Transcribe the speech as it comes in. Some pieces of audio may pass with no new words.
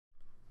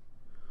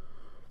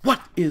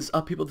What is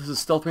up, people? This is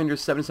Stealth Ranger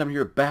 77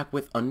 here, back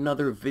with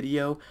another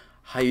video.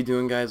 How you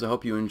doing, guys? I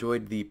hope you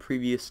enjoyed the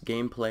previous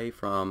gameplay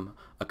from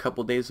a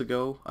couple days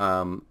ago.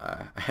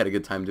 I had a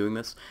good time doing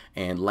this,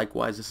 and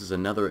likewise, this is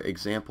another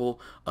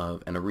example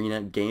of an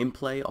arena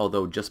gameplay,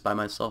 although just by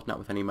myself, not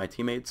with any of my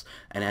teammates.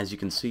 And as you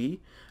can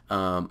see,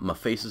 my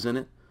face is in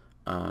it.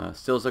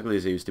 Still as ugly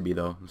as it used to be,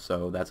 though,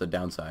 so that's a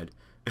downside.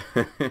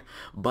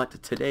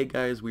 But today,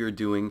 guys, we are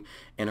doing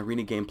an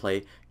arena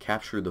gameplay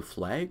capture the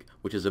flag,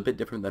 which is a bit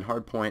different than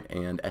Hardpoint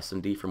and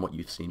S&D from what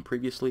you've seen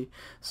previously.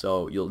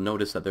 So you'll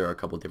notice that there are a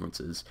couple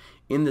differences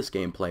in this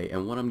gameplay,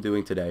 and what I'm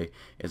doing today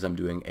is I'm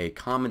doing a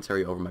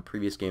commentary over my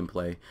previous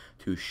gameplay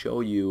to show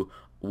you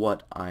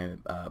what my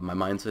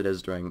mindset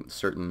is during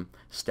certain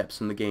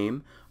steps in the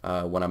game,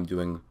 what I'm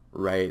doing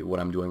right, what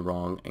I'm doing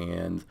wrong,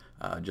 and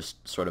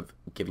just sort of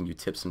giving you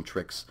tips and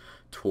tricks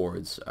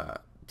towards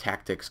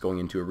tactics going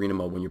into arena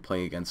mode when you're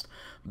playing against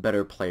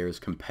better players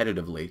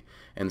competitively.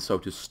 And so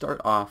to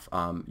start off,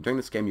 during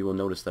this game you will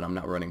notice that I'm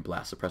not running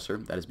Blast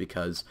Suppressor. That is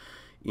because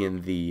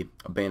in the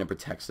Ban and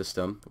Protect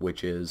system,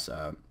 which is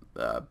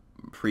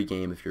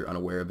pre-game, if you're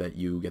unaware of it,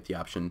 you get the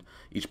option,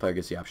 each player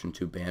gets the option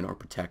to ban or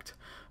protect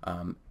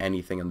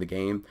anything in the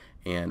game,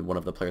 and one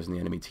of the players in the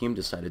enemy team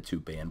decided to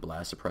ban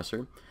Blast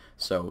Suppressor.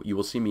 So you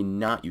will see me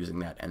not using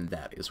that, and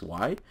that is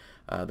why.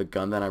 The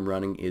gun that I'm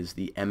running is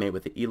the M8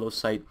 with the ELO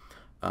sight,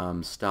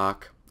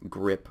 stock,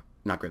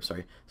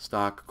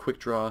 stock, quick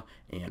draw,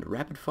 and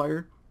rapid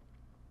fire.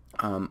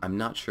 I'm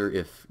not sure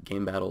if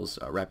Game Battles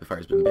rapid fire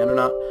has been banned or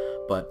not,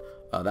 but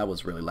that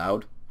was really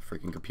loud.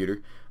 Freaking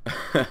computer.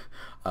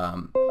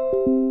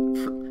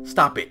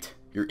 Stop it!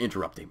 You're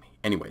interrupting me.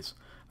 Anyways,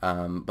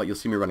 but you'll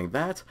see me running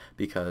that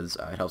because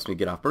it helps me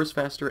get off burst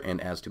faster,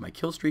 and as to my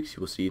kill streaks,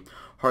 you will see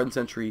Hardened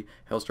Sentry,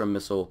 Hailstorm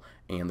Missile,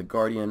 and the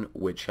Guardian,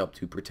 which help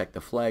to protect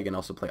the flag and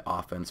also play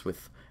offense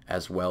with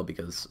as well,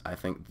 because I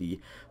think the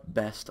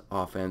best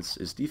offense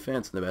is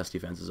defense and the best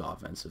defense is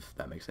offense, if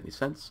that makes any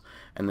sense.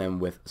 And then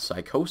with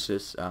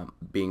Psychosis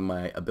being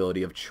my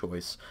ability of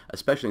choice,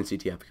 especially in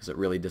CTF, because it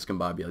really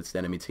discombobulates the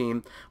enemy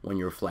team when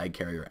you're a flag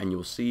carrier, and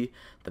you'll see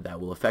that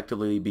that will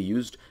effectively be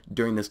used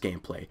during this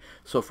gameplay.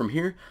 So from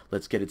here,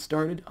 let's get it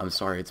started. I'm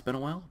sorry it's been a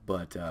while,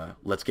 but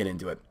let's get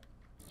into it.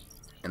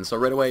 And so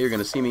right away you're going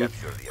to see me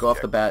go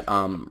off the bat,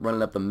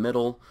 running up the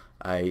middle.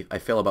 I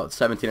fail about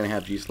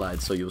 17.5 G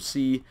slides, so you'll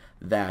see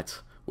that,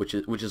 which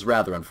is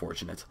rather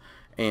unfortunate.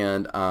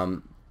 And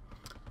I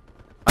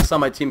saw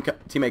my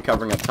teammate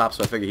covering up top,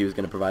 so I figured he was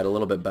going to provide a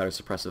little bit better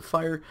suppressive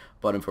fire,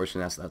 but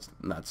unfortunately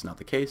that's not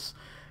the case.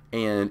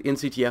 And in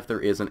CTF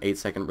there is an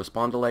 8-second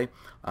respawn delay,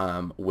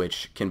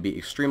 which can be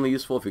extremely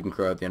useful if you can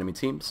clear out the enemy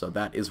team. So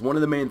that is one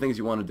of the main things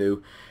you want to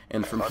do.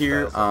 And from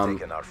here,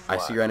 I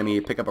see your enemy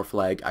pick up our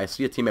flag. I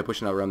see a teammate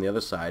pushing out around the other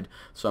side,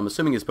 so I'm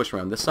assuming he's pushing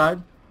around this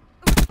side.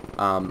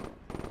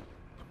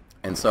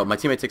 And so my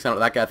teammate takes out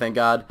that guy, thank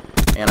God,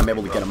 and I'm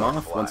able to get him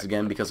off once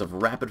again because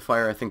of rapid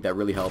fire. I think that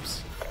really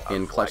helps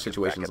in clutch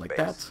situations like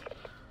that.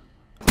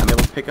 I'm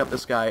able to pick up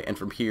this guy, and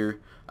from here,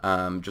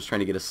 just trying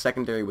to get a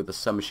secondary with the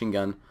submachine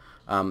gun.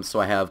 So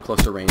I have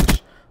closer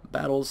range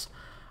battles.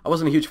 I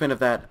wasn't a huge fan of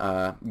that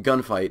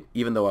gunfight,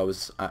 even though I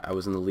was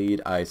in the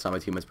lead. I saw my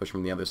teammates push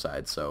from the other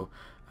side, so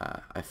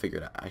I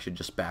figured I should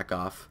just back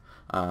off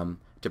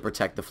to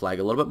protect the flag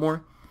a little bit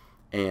more.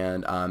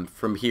 And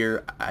from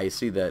here, I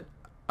see that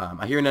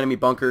I hear an enemy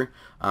bunker,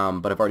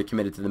 but I've already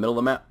committed to the middle of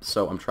the map,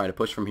 so I'm trying to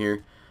push from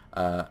here,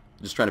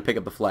 just trying to pick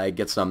up the flag,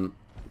 get some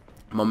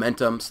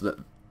momentum, so that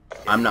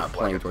I'm not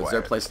playing towards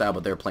their playstyle,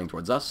 but they're playing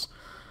towards us.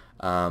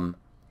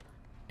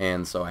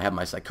 And so I have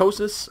my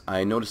Psychosis.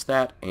 I noticed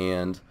that,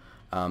 and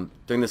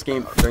during this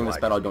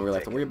battle, I don't really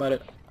have to worry about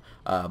it.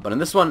 But in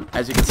this one,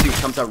 as you can see, it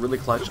comes out really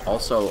clutch.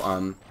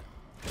 Also,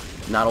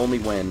 not only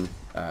when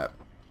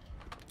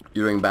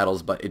you're doing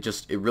battles, but it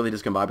really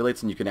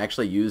discombobulates, and you can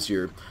actually use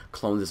your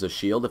clones as a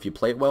shield if you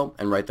play it well.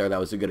 And right there, that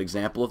was a good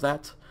example of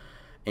that.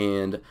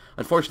 And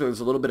unfortunately, there's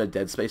a little bit of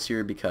dead space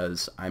here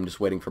because I'm just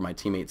waiting for my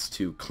teammates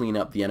to clean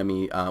up the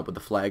enemy with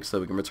the flag so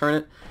that we can return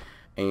it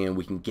and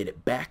we can get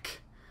it back.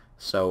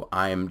 So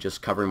I'm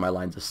just covering my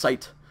lines of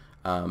sight,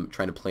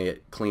 trying to play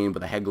it clean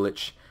with a head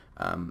glitch,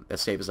 as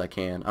safe as I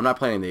can. I'm not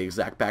playing the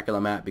exact back of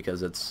the map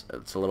because it's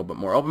a little bit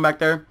more open back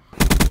there.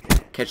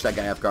 Catch that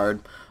guy off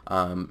guard.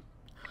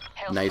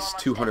 Nice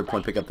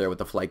 200-point pickup there with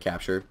the flag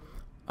capture.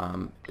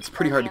 It's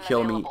pretty hard to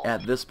kill me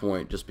at this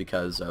point just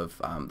because of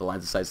the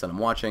lines of sight that I'm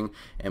watching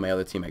and my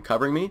other teammate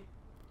covering me.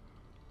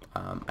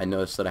 I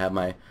noticed that I have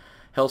my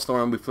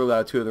Hailstorm. We flew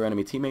out 2 of their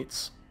enemy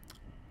teammates,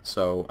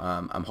 so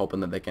I'm hoping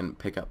that they can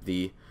pick up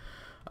the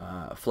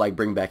flag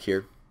bring back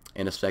here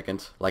in a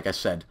second. Like I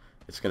said,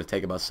 it's going to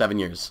take about 7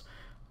 years.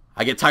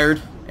 I get tired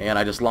and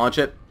I just launch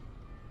it,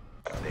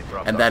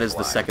 and that is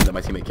the second that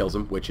my teammate kills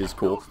him, which is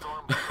cool.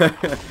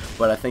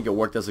 But I think it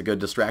worked as a good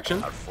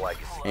distraction,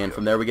 and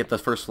from there we get the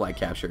first flag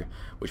capture,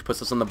 which puts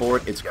us on the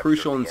board. It's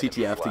crucial in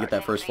CTF to get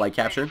that first flag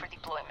capture.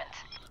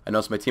 I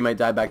noticed my teammate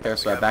died back there,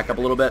 so I back up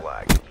a little bit.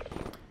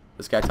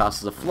 This guy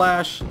tosses a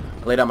flash.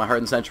 I laid out my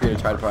Hardened Sentry to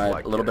try to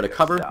provide a little bit of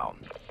cover.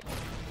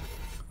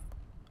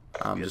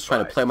 I'm just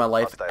trying to play my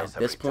life at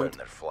this point.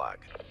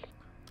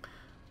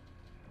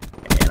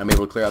 And I'm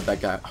able to clear out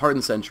that guy.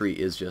 Hardened Sentry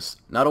is just,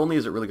 not only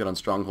is it really good on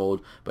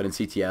Stronghold, but in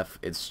CTF,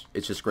 it's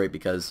just great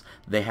because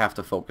they have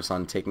to focus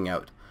on taking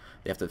out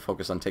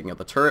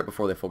the turret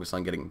before they focus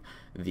on getting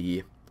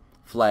the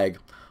flag,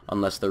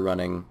 unless they're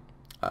running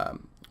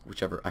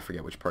whichever, I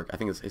forget which perk. I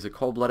think is it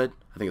Cold-Blooded?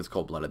 I think it's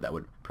Cold-Blooded that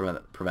would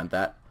prevent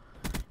that.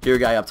 Here,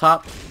 guy up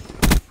top.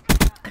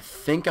 I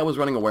think I was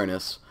running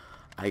Awareness.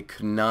 I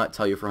could not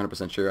tell you for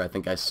 100% sure. I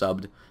think I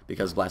subbed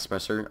because Blast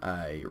Suppressor.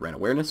 I ran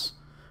Awareness,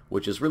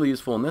 which is really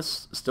useful in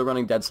this. Still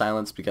running Dead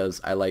Silence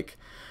because I like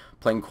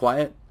playing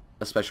quiet,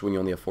 especially when you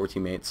only have 4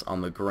 teammates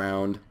on the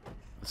ground.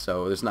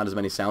 So there's not as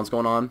many sounds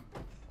going on.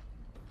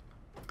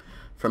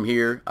 From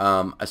here,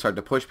 I started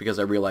to push because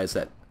I realized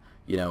that,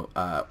 you know,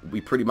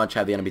 we pretty much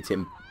had the enemy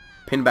team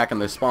pinned back in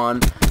their spawn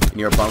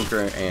near a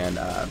bunker and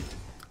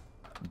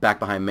back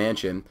behind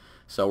Mansion.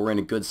 So we're in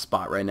a good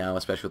spot right now,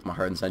 especially with my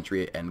Hardened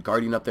Sentry and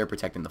Guardian up there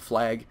protecting the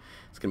flag.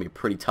 It's going to be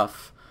pretty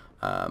tough.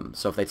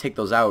 So if they take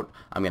those out,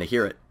 I'm going to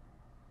hear it.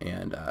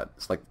 And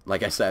it's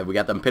like I said, we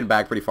got them pinned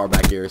back pretty far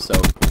back here, so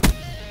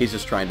he's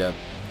just trying to,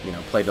 you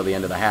know, play till the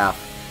end of the half.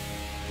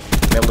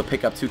 I'm able to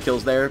pick up 2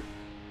 kills there,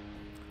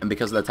 and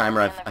because of the timer,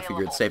 I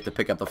figured it's safe to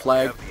pick up the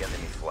flag.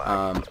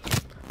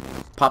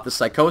 Pop the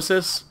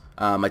Psychosis.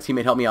 My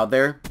teammate helped me out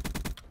there.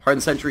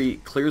 Hardened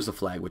Sentry clears the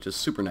flag, which is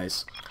super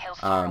nice.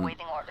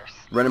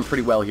 Running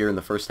pretty well here in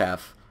the first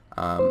half,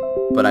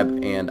 but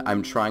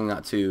I'm trying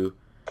not to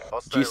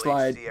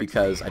G-slide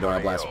because I don't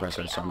have Blast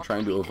Suppressor, so I'm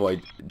trying to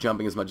avoid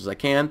jumping as much as I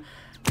can.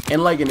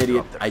 And like an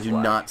idiot, I do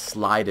not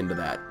slide into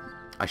that.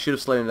 I should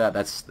have slid into that.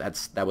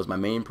 That was my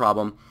main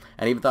problem.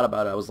 And I even thought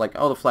about it. I was like,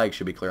 oh, the flag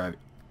should be clear.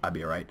 I'd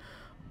be alright.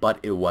 But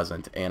it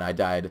wasn't, and I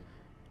died.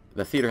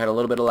 The theater had a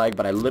little bit of lag,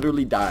 but I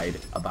literally died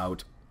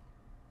about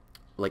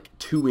like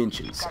 2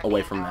 inches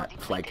away from that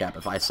flag cap.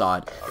 If I saw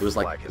it, it was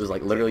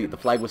like literally the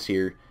flag was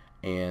here,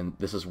 and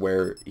this is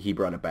where he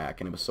brought it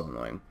back, and it was so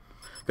annoying.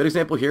 Good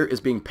example here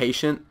is being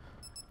patient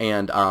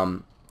and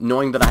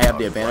knowing that I have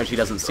the advantage. He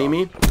doesn't see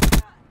me,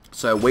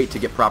 so I wait to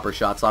get proper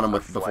shots on him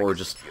before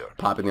just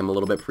popping him a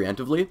little bit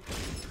preemptively,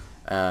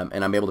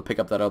 and I'm able to pick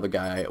up that other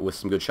guy with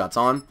some good shots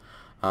on.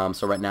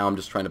 So right now I'm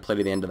just trying to play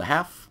to the end of the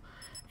half,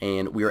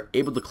 and we are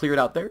able to clear it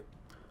out there.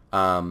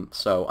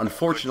 So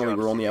unfortunately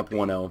we're only up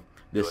 1-0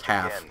 this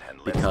half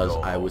because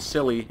I was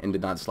silly and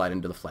did not slide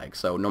into the flag.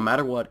 So no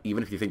matter what,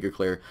 even if you think you're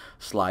clear,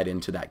 slide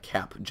into that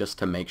cap just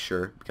to make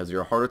sure, because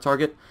you're a harder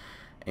target.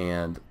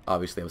 And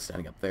obviously I was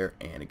standing up there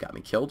and it got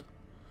me killed.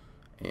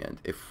 And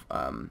if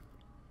not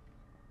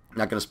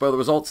going to spoil the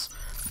results,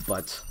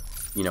 but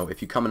you know,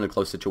 if you come in a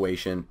close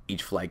situation,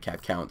 each flag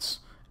cap counts.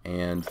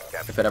 And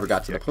if it ever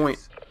got to the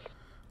point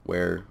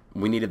where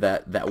we needed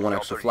that one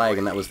extra flag,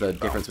 and that was the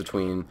difference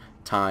between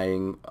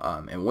tying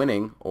and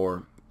winning,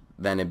 or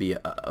then it'd be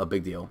a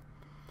big deal.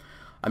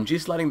 I'm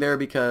G-sliding there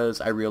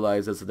because I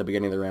realize it's at the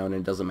beginning of the round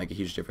and it doesn't make a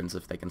huge difference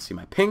if they can see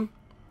my ping.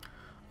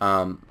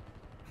 And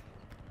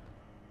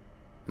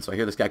so I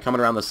hear this guy coming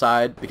around the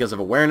side because of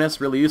awareness,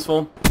 really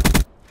useful.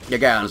 Yeah,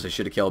 guy honestly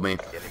should have killed me.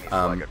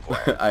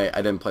 I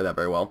didn't play that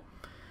very well.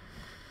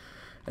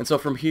 And so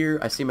from here,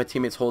 I see my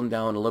teammates holding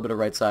down a little bit of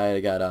right side.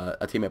 I got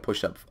a teammate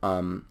pushed up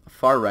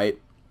far right.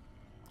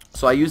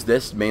 So I used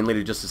this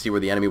mainly just to see where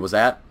the enemy was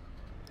at.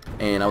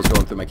 And I was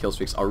going through my kill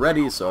streaks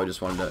already, so I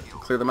just wanted to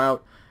clear them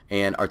out.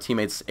 And our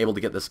teammate's able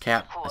to get this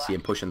cap. I see him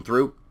pushing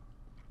through.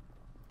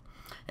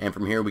 And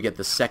from here, we get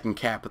the second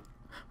cap.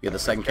 We get the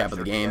second cap of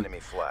the game.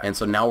 And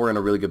so now we're in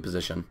a really good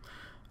position.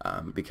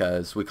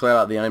 Because we cleared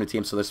out the enemy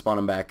team, so they're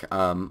spawning back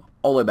all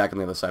the way back on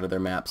the other side of their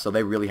map. So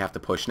they really have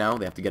to push now.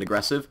 They have to get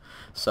aggressive.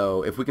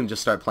 So if we can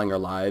just start playing our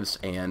lives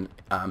and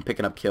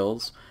picking up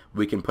kills,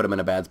 we can put them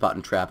in a bad spot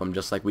and trap them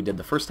just like we did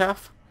the first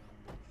half.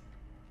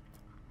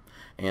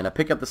 And I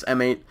pick up this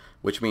M8,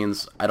 which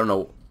means, I don't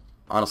know,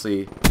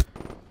 honestly,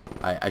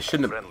 I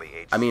shouldn't have,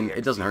 I mean,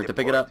 it doesn't hurt to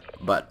pick it up,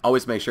 but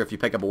always make sure if you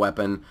pick up a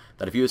weapon,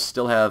 that if you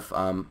still have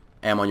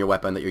ammo on your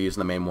weapon, that you're using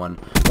the main one.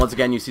 Once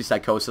again, you see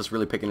Psychosis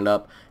really picking it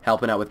up,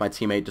 helping out with my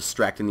teammate,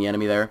 distracting the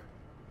enemy there.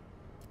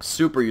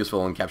 Super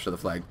useful in Capture the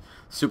Flag.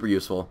 Super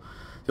useful.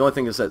 The only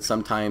thing is that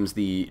sometimes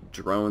the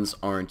drones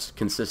aren't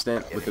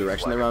consistent with the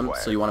direction they run,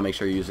 so you want to make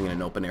sure you're using it in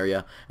an open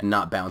area and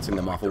not bouncing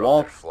them off a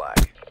wall.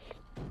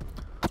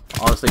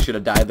 Honestly, should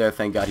have died there.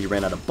 Thank God he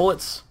ran out of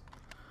bullets.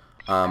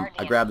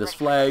 I grabbed this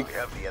flag,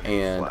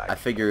 and I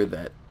figured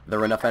that there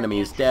were enough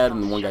enemies dead,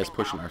 and one guy's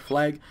pushing our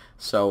flag,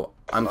 so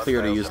I'm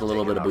clear to use a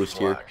little bit of boost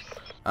here.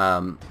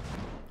 And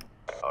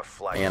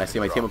I see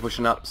my teammate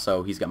pushing up,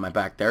 so he's got my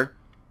back there.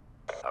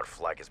 Our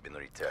flag has been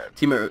returned.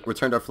 Teammate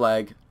returned our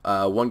flag.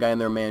 One guy in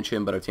their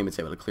mansion, but our teammate's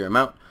able to clear him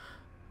out.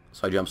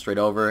 So I jumped straight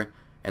over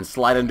and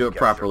slide into it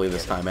properly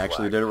this time. I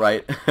actually did it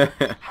right.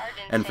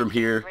 And from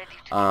here,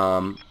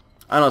 I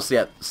don't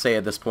say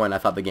at this point I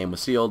thought the game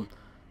was sealed.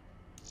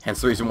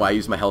 Hence the reason why I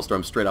used my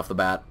Hellstorm straight off the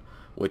bat,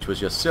 which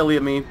was just silly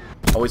of me.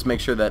 Always make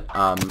sure that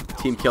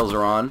team kills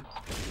are on.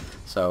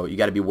 So you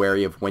got to be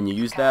wary of when you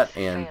use that,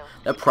 and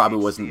that probably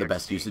wasn't the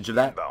best usage of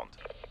that.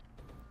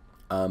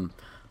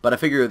 But I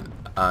figured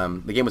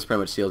the game was pretty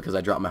much sealed because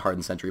I dropped my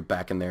hardened sentry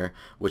back in there,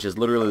 which is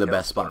literally the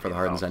best spot for the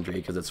hardened sentry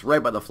because it's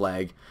right by the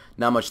flag.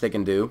 Not much they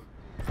can do.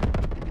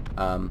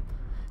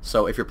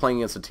 So if you're playing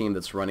against a team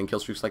that's running kill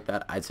streaks like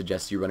that, I'd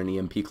suggest you run an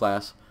EMP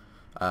class,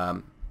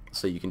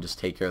 so you can just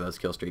take care of those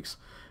kill streaks,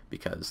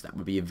 because that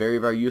would be very,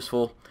 very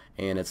useful,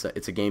 and it's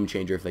a game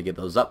changer if they get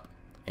those up,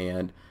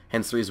 and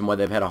hence the reason why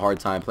they've had a hard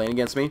time playing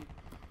against me.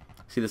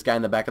 See this guy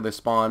in the back of their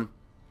spawn?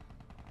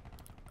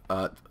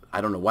 I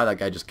don't know why that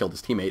guy just killed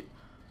his teammate.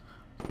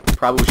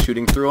 Probably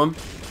shooting through him.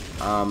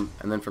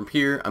 And then from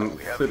here, I'm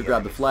clear to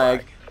grab the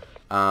flag.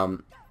 I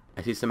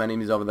see some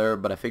enemies over there,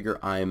 but I figure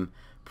I'm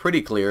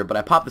pretty clear. But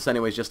I pop this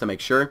anyways just to make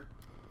sure.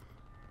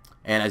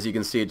 And as you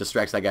can see, it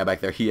distracts that guy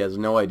back there. He has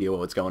no idea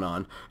what's going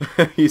on.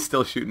 He's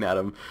still shooting at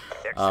him.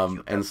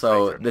 And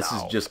so this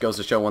just goes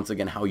to show once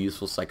again how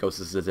useful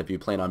Psychosis is if you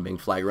plan on being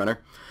flag runner,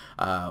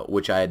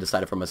 which I had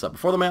decided for myself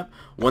before the map.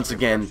 Once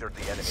again,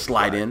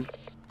 slide in,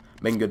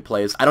 making good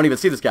plays. I don't even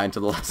see this guy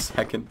until the last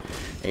second.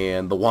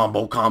 And the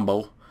wombo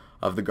combo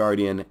of the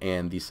Guardian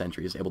and the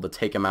Sentry is able to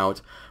take him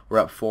out. We're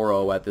up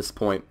 4-0 at this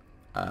point.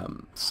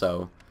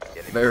 So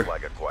they're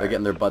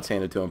getting their butts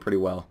handed to them pretty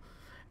well.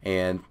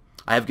 And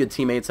I have good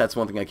teammates. That's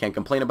one thing I can't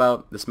complain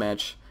about this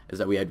match, is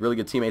that we had really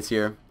good teammates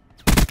here.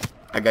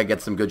 I gotta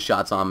get some good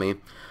shots on me.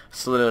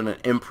 Slid in an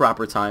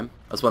improper time.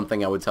 That's one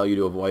thing I would tell you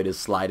to avoid, is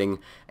sliding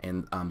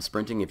and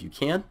sprinting if you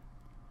can,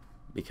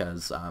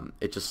 because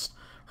it just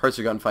hurts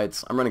your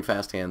gunfights. I'm running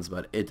fast hands,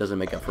 but it doesn't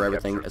make up for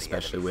everything,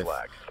 especially with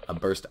a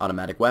burst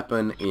automatic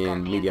weapon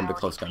in medium to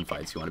close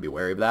gunfights. You want to be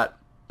wary of that.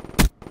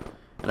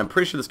 And I'm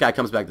pretty sure this guy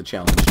comes back to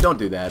challenge. Don't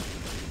do that.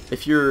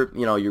 If you're,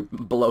 you're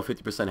below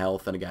 50%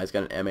 health and a guy's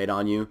got an M8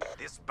 on you,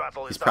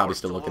 he's probably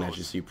still looking at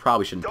you, so you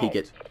probably shouldn't peek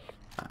it.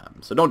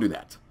 So don't do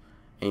that.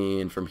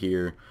 And from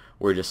here,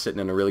 we're just sitting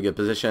in a really good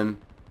position.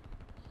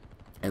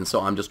 And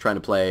so I'm just trying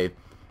to play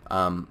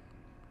a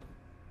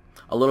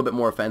little bit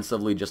more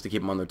offensively just to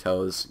keep them on their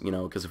toes,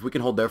 because if we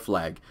can hold their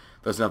flag,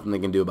 there's nothing they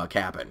can do about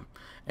capping.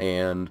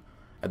 And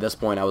at this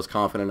point, I was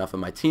confident enough in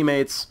my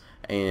teammates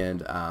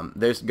and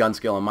their gun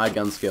skill and my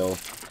gun skill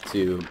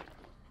to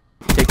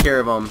take care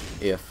of them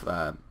if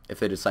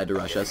they decide to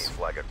rush us.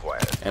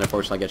 And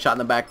unfortunately, I get shot in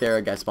the back there.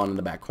 A guy spawned in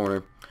the back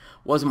corner.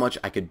 Wasn't much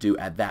I could do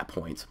at that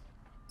point.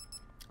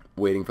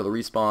 Waiting for the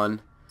respawn.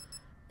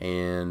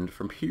 And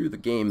from here, the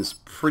game's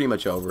pretty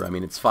much over. I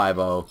mean, it's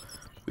 5-0.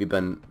 We've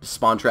been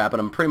spawn trapping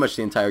them pretty much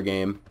the entire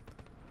game.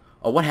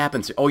 Oh, what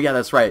happens here? Oh, yeah,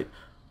 that's right.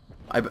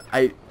 If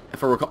I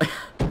recall,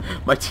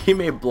 my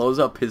teammate blows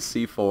up his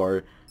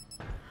C4.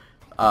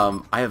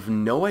 I have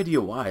no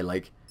idea why.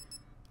 Like,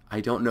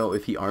 I don't know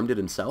if he armed it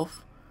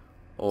himself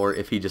or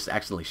if he just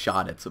accidentally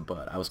shot it,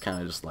 but I was kind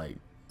of just like,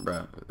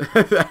 bruh.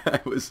 I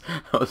was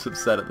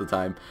upset at the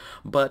time.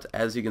 But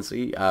as you can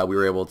see, we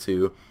were able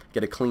to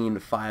get a clean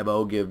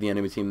 5-0, give the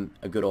enemy team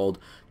a good old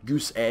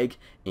goose egg,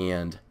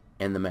 and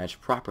end the match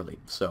properly.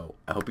 So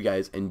I hope you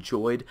guys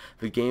enjoyed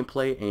the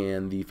gameplay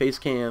and the face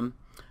cam.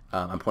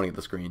 I'm pointing at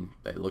the screen.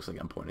 It looks like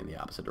I'm pointing the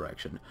opposite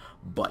direction.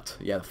 But,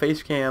 yeah, the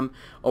face cam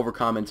over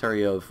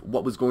commentary of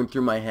what was going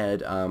through my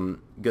head,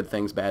 good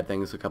things, bad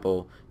things, a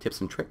couple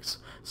tips and tricks.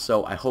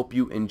 So I hope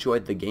you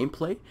enjoyed the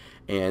gameplay,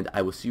 and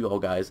I will see you all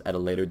guys at a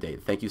later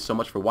date. Thank you so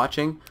much for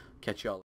watching. Catch you all.